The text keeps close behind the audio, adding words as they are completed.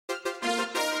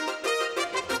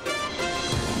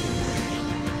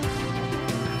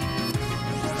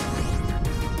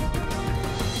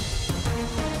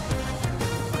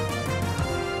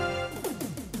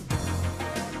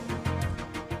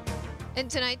In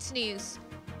tonight's news,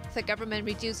 the government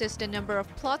reduces the number of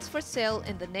plots for sale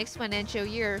in the next financial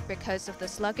year because of the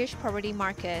sluggish property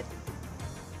market.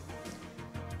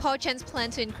 Paul Chen's plan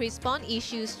to increase bond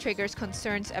issues triggers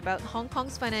concerns about Hong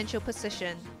Kong's financial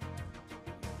position.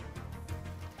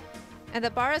 And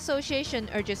the Bar Association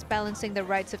urges balancing the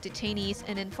rights of detainees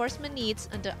and enforcement needs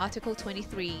under Article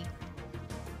 23.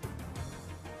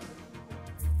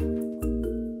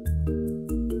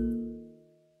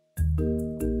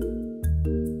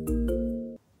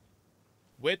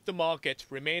 With the market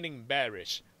remaining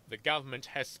bearish, the government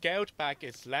has scaled back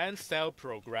its land sale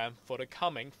program for the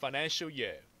coming financial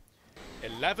year.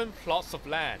 11 plots of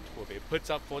land will be put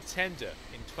up for tender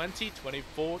in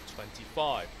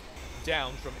 2024-25,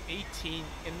 down from 18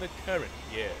 in the current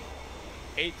year.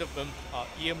 8 of them are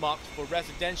earmarked for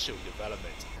residential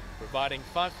development, providing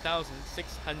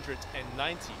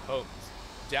 5,690 homes,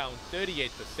 down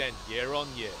 38%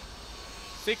 year-on-year.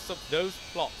 6 of those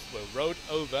plots were rolled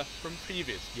over from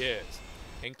previous years,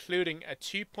 including a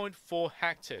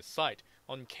 2.4-hectare site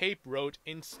on Cape Road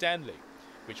in Stanley,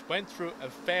 which went through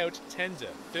a failed tender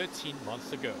 13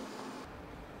 months ago.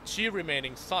 2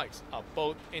 remaining sites are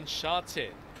both in Sha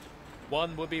Tin.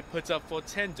 One will be put up for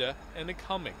tender in the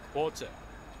coming quarter.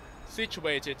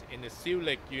 Situated in the Siu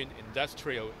Lek Yuen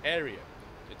industrial area,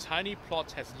 the tiny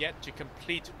plot has yet to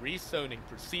complete rezoning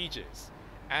procedures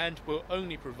and will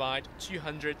only provide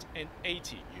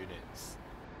 280 units.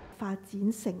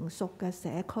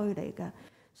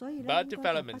 But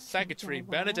Development Secretary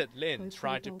Benedict Lin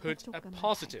tried to put a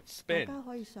positive spin,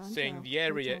 saying the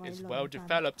area is well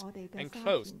developed and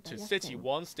close to City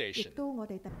One Station.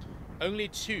 Only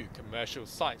 2 commercial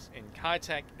sites in Kai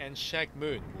Tak and Shek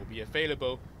Mun will be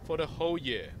available for the whole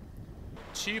year.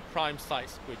 2 prime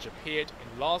sites which appeared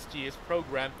in last year's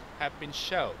program have been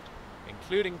shelved,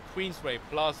 including Queensway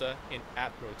Plaza in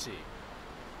Admiralty.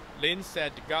 Lin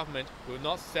said the government will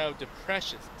not sell the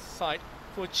precious site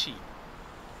for cheap.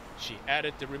 She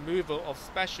added the removal of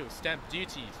special stamp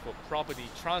duties for property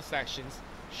transactions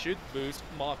should boost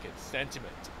market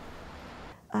sentiment.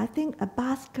 I think a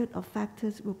basket of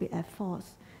factors will be at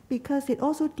force because it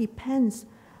also depends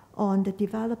on the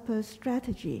developer's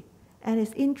strategy and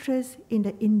his interest in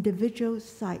the individual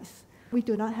sites. We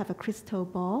do not have a crystal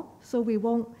ball, so we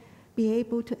won't be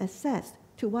able to assess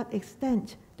to what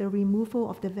extent the removal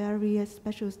of the various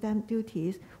special stamp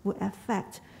duties will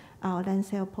affect our land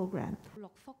sale program.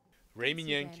 Raymond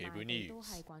Yang, Cable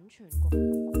News.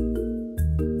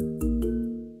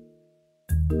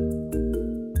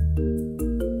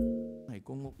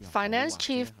 Finance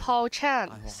Chief Paul Chan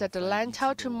said the Land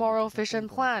Tell Tomorrow Vision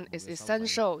Plan is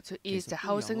essential to ease the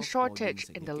housing shortage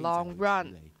in the long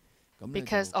run.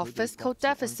 Because of fiscal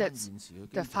deficits,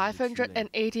 the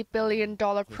 $580 billion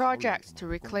project to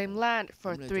reclaim land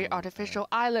for 3 artificial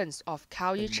islands off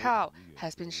Khao Yai Chau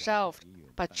has been shelved,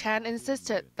 but Chan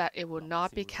insisted that it will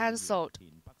not be cancelled.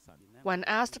 When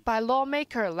asked by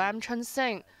lawmaker Lam Chun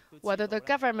Sing whether the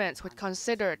government would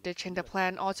consider ditching the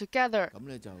plan altogether,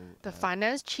 the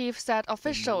finance chief said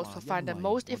officials will find the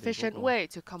most efficient way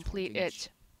to complete it.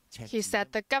 He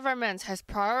said the government has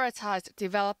prioritized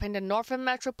developing the Northern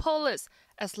Metropolis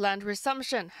as land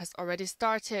resumption has already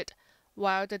started,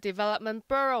 while the Development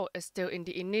Bureau is still in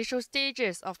the initial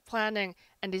stages of planning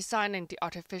and designing the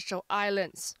artificial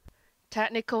islands.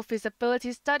 Technical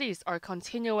feasibility studies are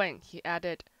continuing, he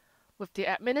added, with the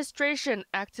administration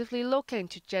actively looking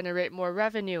to generate more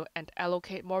revenue and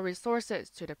allocate more resources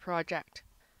to the project.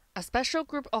 A special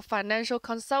group of financial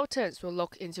consultants will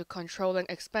look into controlling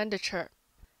expenditure.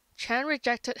 Chan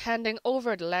rejected handing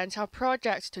over the Land Tell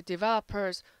project to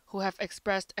developers who have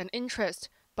expressed an interest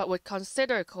but would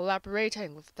consider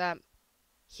collaborating with them.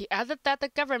 He added that the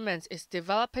government is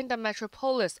developing the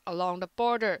metropolis along the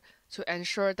border to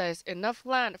ensure there is enough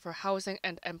land for housing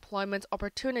and employment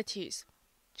opportunities.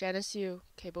 Janice Yu,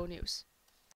 Cable News.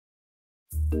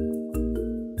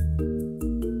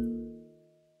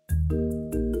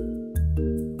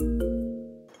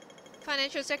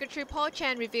 Financial Secretary Paul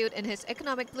Chan revealed in his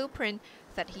economic blueprint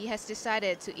that he has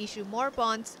decided to issue more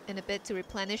bonds in a bid to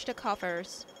replenish the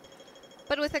coffers.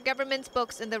 But with the government's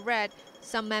books in the red,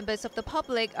 some members of the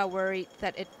public are worried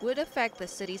that it would affect the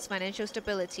city's financial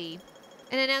stability.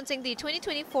 In announcing the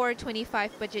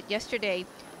 2024-25 budget yesterday,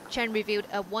 Chan revealed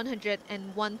a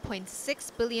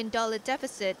 $101.6 billion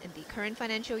deficit in the current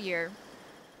financial year.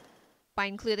 By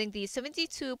including the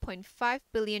 $72.5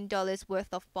 billion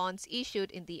worth of bonds issued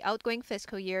in the outgoing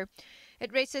fiscal year,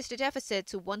 it raises the deficit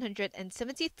to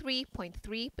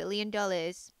 $173.3 billion.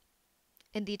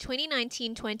 In the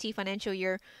 2019-20 financial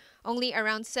year, only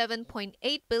around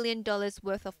 $7.8 billion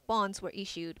worth of bonds were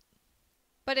issued.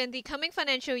 But in the coming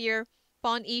financial year,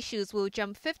 bond issues will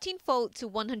jump 15-fold to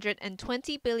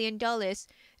 $120 billion,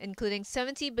 including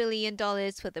 $70 billion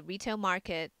for the retail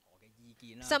market.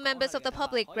 Some members of the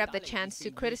public grabbed the chance to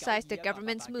criticize the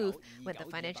government's move when the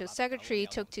financial secretary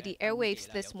took to the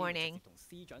airwaves this morning.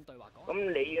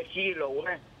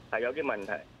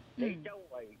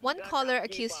 One caller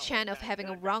accused Chan of having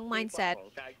a wrong mindset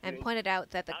and pointed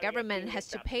out that the government has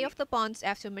to pay off the bonds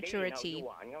after maturity.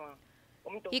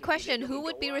 He questioned who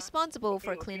would be responsible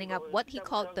for cleaning up what he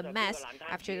called the mess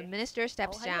after the minister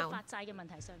steps down.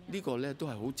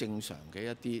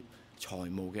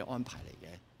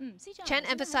 Chen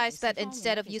emphasized that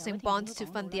instead of using bonds to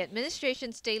fund the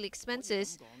administration's daily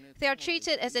expenses, they are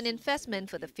treated as an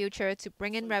investment for the future to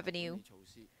bring in revenue.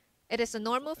 It is a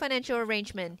normal financial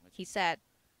arrangement, he said.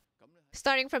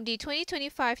 Starting from the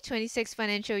 2025-26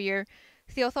 financial year,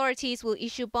 the authorities will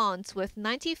issue bonds worth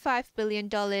 $95 billion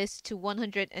to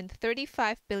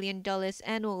 $135 billion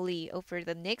annually over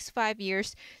the next 5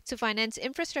 years to finance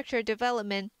infrastructure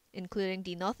development, including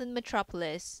the northern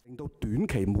metropolis.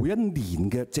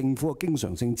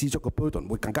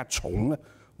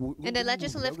 In the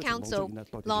Legislative Council,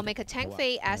 lawmaker Tang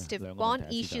Fei asked if bond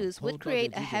issues would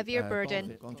create a heavier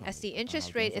burden, as the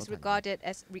interest rate is regarded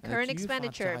as recurrent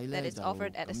expenditure that is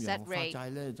offered at a set rate.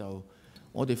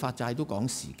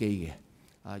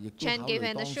 Chen gave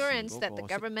an assurance that the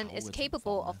government is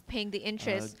capable of paying the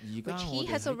interest, which he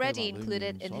has already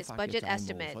included in his budget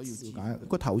estimates.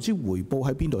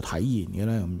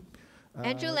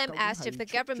 Andrew Lam asked if the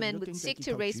government would seek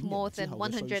to raise more than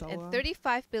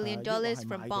 $135 billion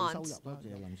from bonds.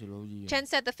 Chen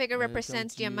said the figure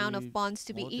represents the amount of bonds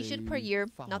to be issued per year,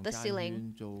 not the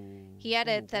ceiling. He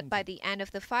added that by the end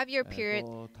of the 5-year period,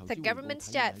 the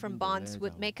government's debt from bonds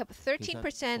would make up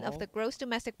 13% of the gross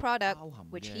domestic product,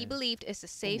 which he believed is a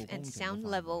safe and sound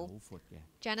level.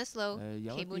 Janice Low,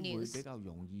 Cable News.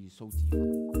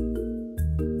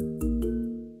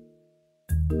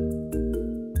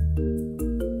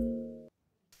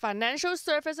 Financial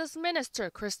Services Minister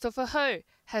Christopher Ho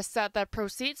has said that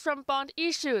proceeds from bond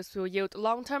issues will yield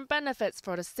long-term benefits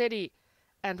for the city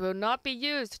and will not be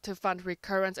used to fund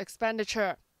recurrent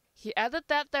expenditure. He added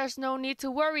that there's no need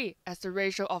to worry, as the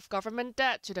ratio of government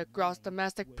debt to the gross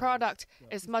domestic product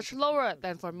is much lower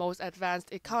than for most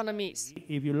advanced economies.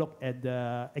 If you look at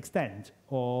the extent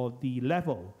or the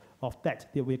level of debt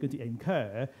that we're going to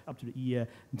incur up to the year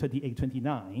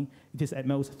 28-29, it is at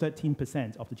most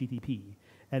 13% of the GDP.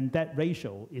 And that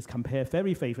ratio is compared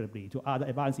very favorably to other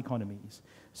advanced economies.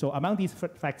 So among these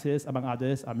factors, among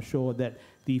others, I'm sure that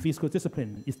the fiscal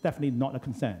discipline is definitely not a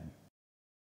concern.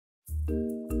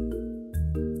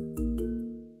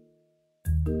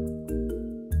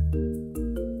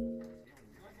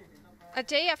 A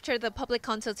day after the public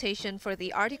consultation for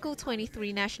the Article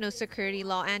 23 national security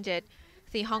law ended,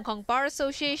 the Hong Kong Bar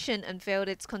Association unveiled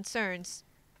its concerns.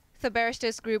 The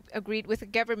barristers' group agreed with the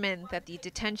government that the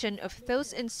detention of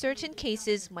those in certain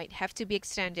cases might have to be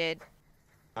extended.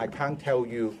 I can't tell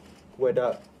you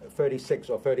whether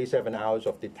 36 or 37 hours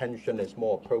of detention is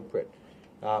more appropriate.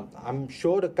 I'm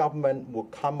sure the government will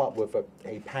come up with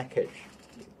a package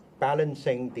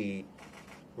balancing the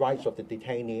rights of the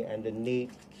detainee and the need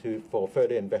for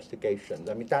further investigation.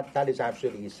 I mean, that is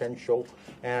absolutely essential,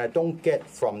 and I don't get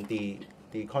from the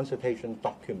consultation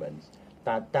documents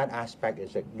that aspect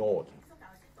is ignored.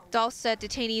 Dawes said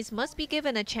detainees must be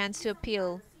given a chance to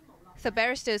appeal. The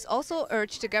barristers also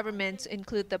urged the government to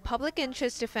include the public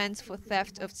interest defense for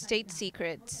theft of state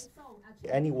secrets.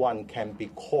 Anyone can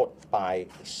be caught by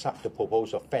the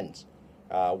proposed offense.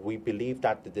 We believe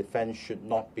that the defense should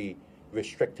not be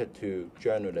restricted to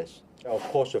journalists. Of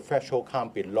course, the threshold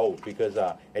can't be low because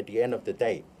at the end of the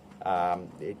day,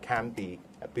 it can be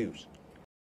abused.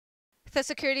 The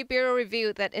Security Bureau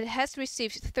revealed that it has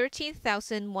received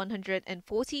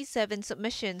 13,147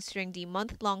 submissions during the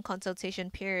month-long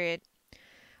consultation period.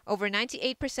 Over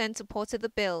 98% supported the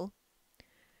bill.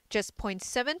 Just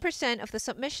 0.7% of the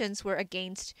submissions were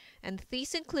against, and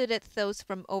these included those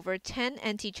from over 10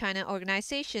 anti-China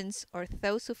organizations or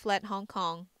those who fled Hong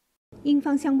Kong. 英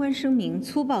方相关声明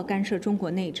粗暴干涉中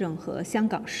国内政和香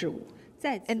港事务。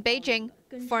 In Beijing,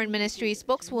 Foreign Ministry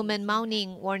spokeswoman Mao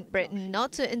Ning warned Britain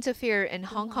not to interfere in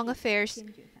Hong Kong affairs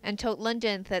and told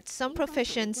London that some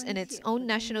provisions in its own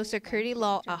national security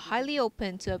law are highly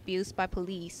open to abuse by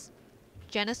police.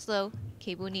 Janice Low,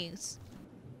 Cable News.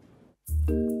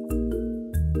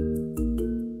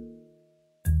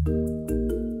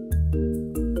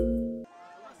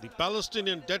 The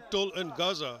Palestinian death toll in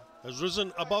Gaza has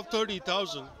risen above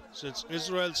 30,000 since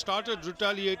Israel started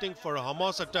retaliating for a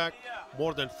Hamas attack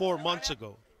more than 4 months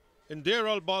ago. In Deir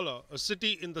al-Balah, a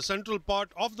city in the central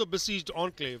part of the besieged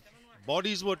enclave,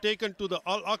 Bodies were taken to the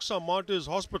Al-Aqsa Martyrs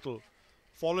Hospital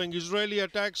following Israeli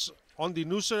attacks on the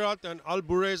Nusayrat and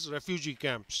Al-Buraiz refugee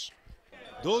camps.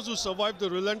 Those who survived the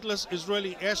relentless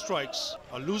Israeli airstrikes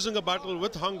are losing a battle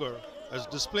with hunger as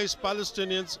displaced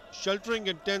Palestinians sheltering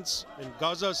in tents in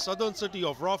Gaza's southern city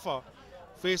of Rafah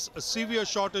face a severe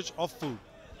shortage of food.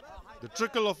 The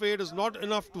trickle of aid is not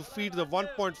enough to feed the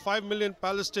 1.5 million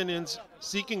Palestinians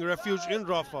seeking refuge in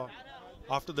Rafah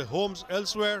after their homes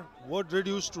elsewhere were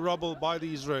reduced to rubble by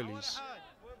the Israelis.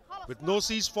 With no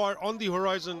ceasefire on the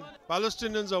horizon,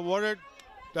 Palestinians are worried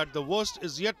that the worst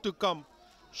is yet to come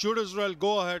should Israel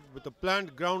go ahead with a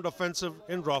planned ground offensive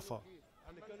in Rafah.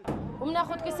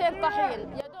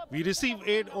 We receive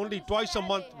aid only twice a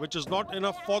month, which is not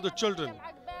enough for the children,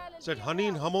 said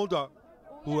Haneen Hamouda,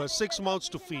 who has 6 mouths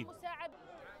to feed.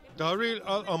 Tahrir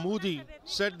al-Amoudi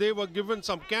said they were given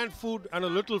some canned food and a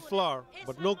little flour,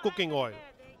 but no cooking oil.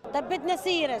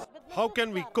 How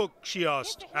can we cook, she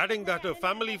asked, adding that her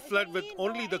family fled with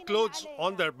only the clothes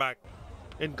on their back.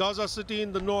 In Gaza City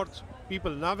in the north,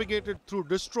 people navigated through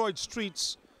destroyed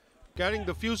streets, carrying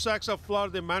the few sacks of flour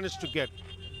they managed to get.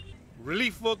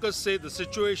 Relief workers say the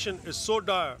situation is so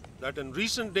dire that in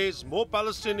recent days more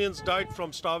Palestinians died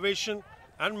from starvation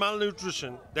and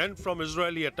malnutrition than from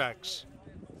Israeli attacks.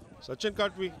 Sachin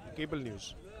Katwi, Cable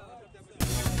News.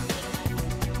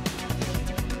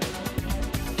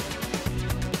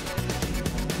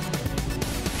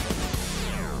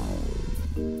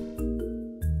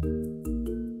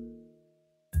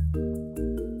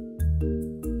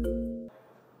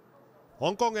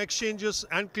 Hong Kong Exchanges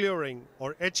and Clearing,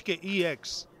 or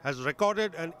HKEX, has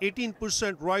recorded an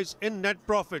 18% rise in net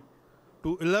profit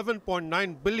to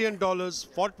 $11.9 billion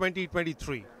for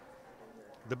 2023.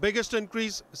 The biggest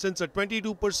increase since a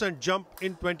 22% jump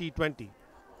in 2020.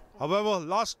 However,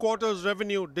 last quarter's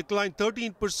revenue declined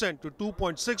 13% to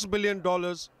 $2.6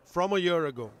 billion from a year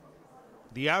ago.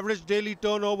 The average daily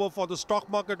turnover for the stock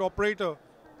market operator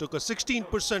took a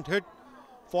 16% hit,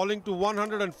 falling to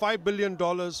 $105 billion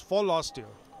for last year.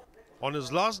 On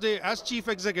his last day as chief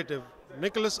executive,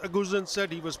 Nicholas Agusin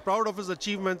said he was proud of his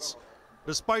achievements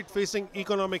despite facing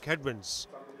economic headwinds.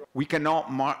 We cannot,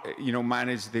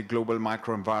 manage the global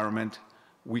microenvironment.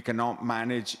 We cannot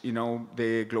manage,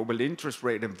 the global interest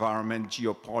rate environment,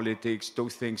 geopolitics.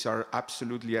 Those things are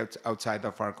absolutely outside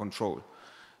of our control.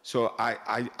 So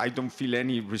I don't feel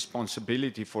any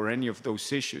responsibility for any of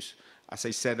those issues. As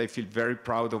I said, I feel very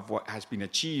proud of what has been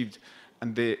achieved,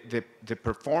 and the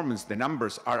performance, the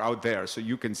numbers are out there, so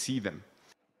you can see them.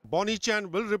 Bonnie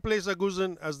Chan will replace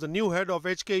Agusin as the new head of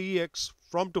HKEX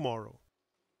from tomorrow.